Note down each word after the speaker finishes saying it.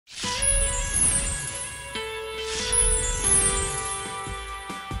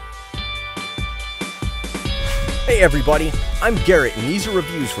Hey everybody, I'm Garrett and these are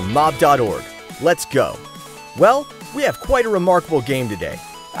reviews from mob.org. Let's go. Well, we have quite a remarkable game today.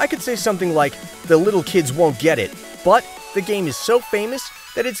 I could say something like, the little kids won't get it, but the game is so famous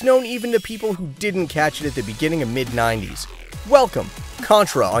that it's known even to people who didn't catch it at the beginning of mid-90s. Welcome,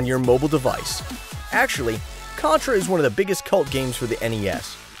 Contra on your mobile device. Actually, Contra is one of the biggest cult games for the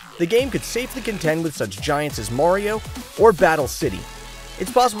NES. The game could safely contend with such giants as Mario or Battle City.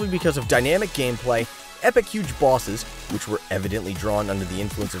 It's possibly because of dynamic gameplay, epic huge bosses, which were evidently drawn under the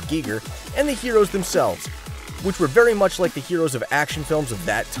influence of Giger, and the heroes themselves, which were very much like the heroes of action films of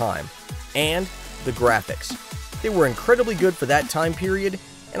that time, and the graphics. They were incredibly good for that time period,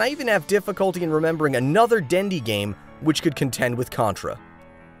 and I even have difficulty in remembering another Dendy game which could contend with Contra.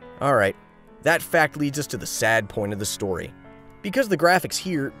 Alright, that fact leads us to the sad point of the story. Because the graphics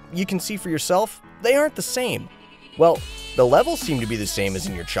here, you can see for yourself, they aren't the same. Well, the levels seem to be the same as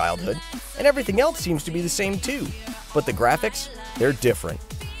in your childhood, and everything else seems to be the same too. But the graphics, they're different.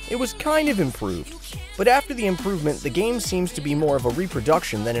 It was kind of improved, but after the improvement, the game seems to be more of a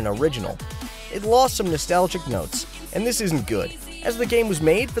reproduction than an original. It lost some nostalgic notes, and this isn't good, as the game was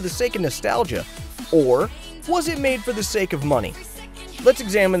made for the sake of nostalgia. Or, was it made for the sake of money? Let's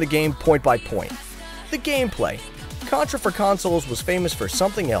examine the game point by point. The gameplay. Contra for consoles was famous for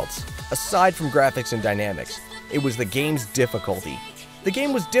something else, aside from graphics and dynamics. It was the game's difficulty. The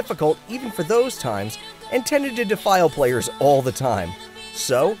game was difficult even for those times, and tended to defile players all the time.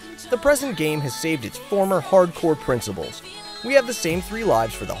 So, the present game has saved its former hardcore principles. We have the same 3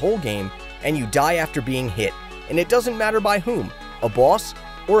 lives for the whole game, and you die after being hit, and it doesn't matter by whom, a boss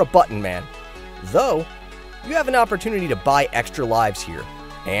or a button man. Though, you have an opportunity to buy extra lives here,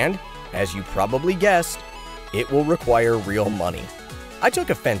 and, as you probably guessed, it will require real money. I took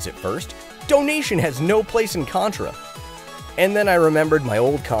offense at first. Donation has no place in Contra. And then I remembered my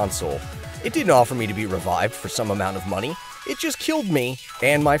old console. It didn't offer me to be revived for some amount of money. It just killed me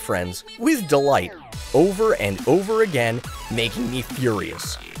and my friends with delight, over and over again, making me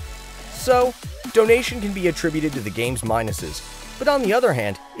furious. So, donation can be attributed to the game's minuses. But on the other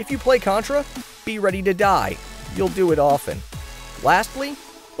hand, if you play Contra, be ready to die. You'll do it often. Lastly,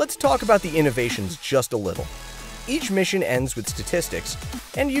 let's talk about the innovations just a little. Each mission ends with statistics,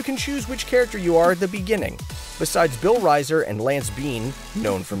 and you can choose which character you are at the beginning. Besides Bill Reiser and Lance Bean,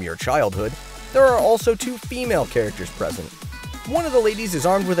 known from your childhood, there are also 2 female characters present. One of the ladies is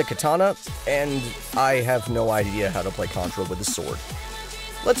armed with a katana, and I have no idea how to play Contra with a sword.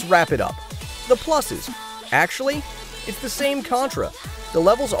 Let's wrap it up. The pluses. Actually, it's the same Contra. The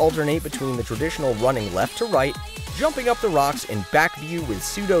levels alternate between the traditional running left to right, jumping up the rocks, and back view with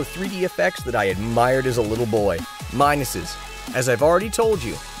pseudo 3D effects that I admired as a little boy. Minuses. As I've already told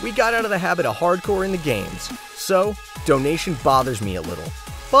you, we got out of the habit of hardcore in the games, so donation bothers me a little.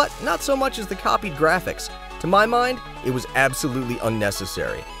 But not so much as the copied graphics. To my mind, it was absolutely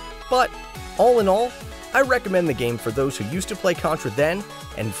unnecessary. But, all in all, I recommend the game for those who used to play Contra then,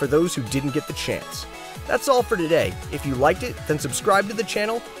 and for those who didn't get the chance. That's all for today. If you liked it, then subscribe to the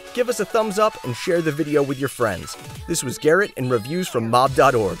channel, give us a thumbs up, and share the video with your friends. This was Garrett and reviews from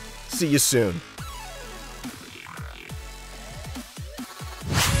mob.org. See you soon.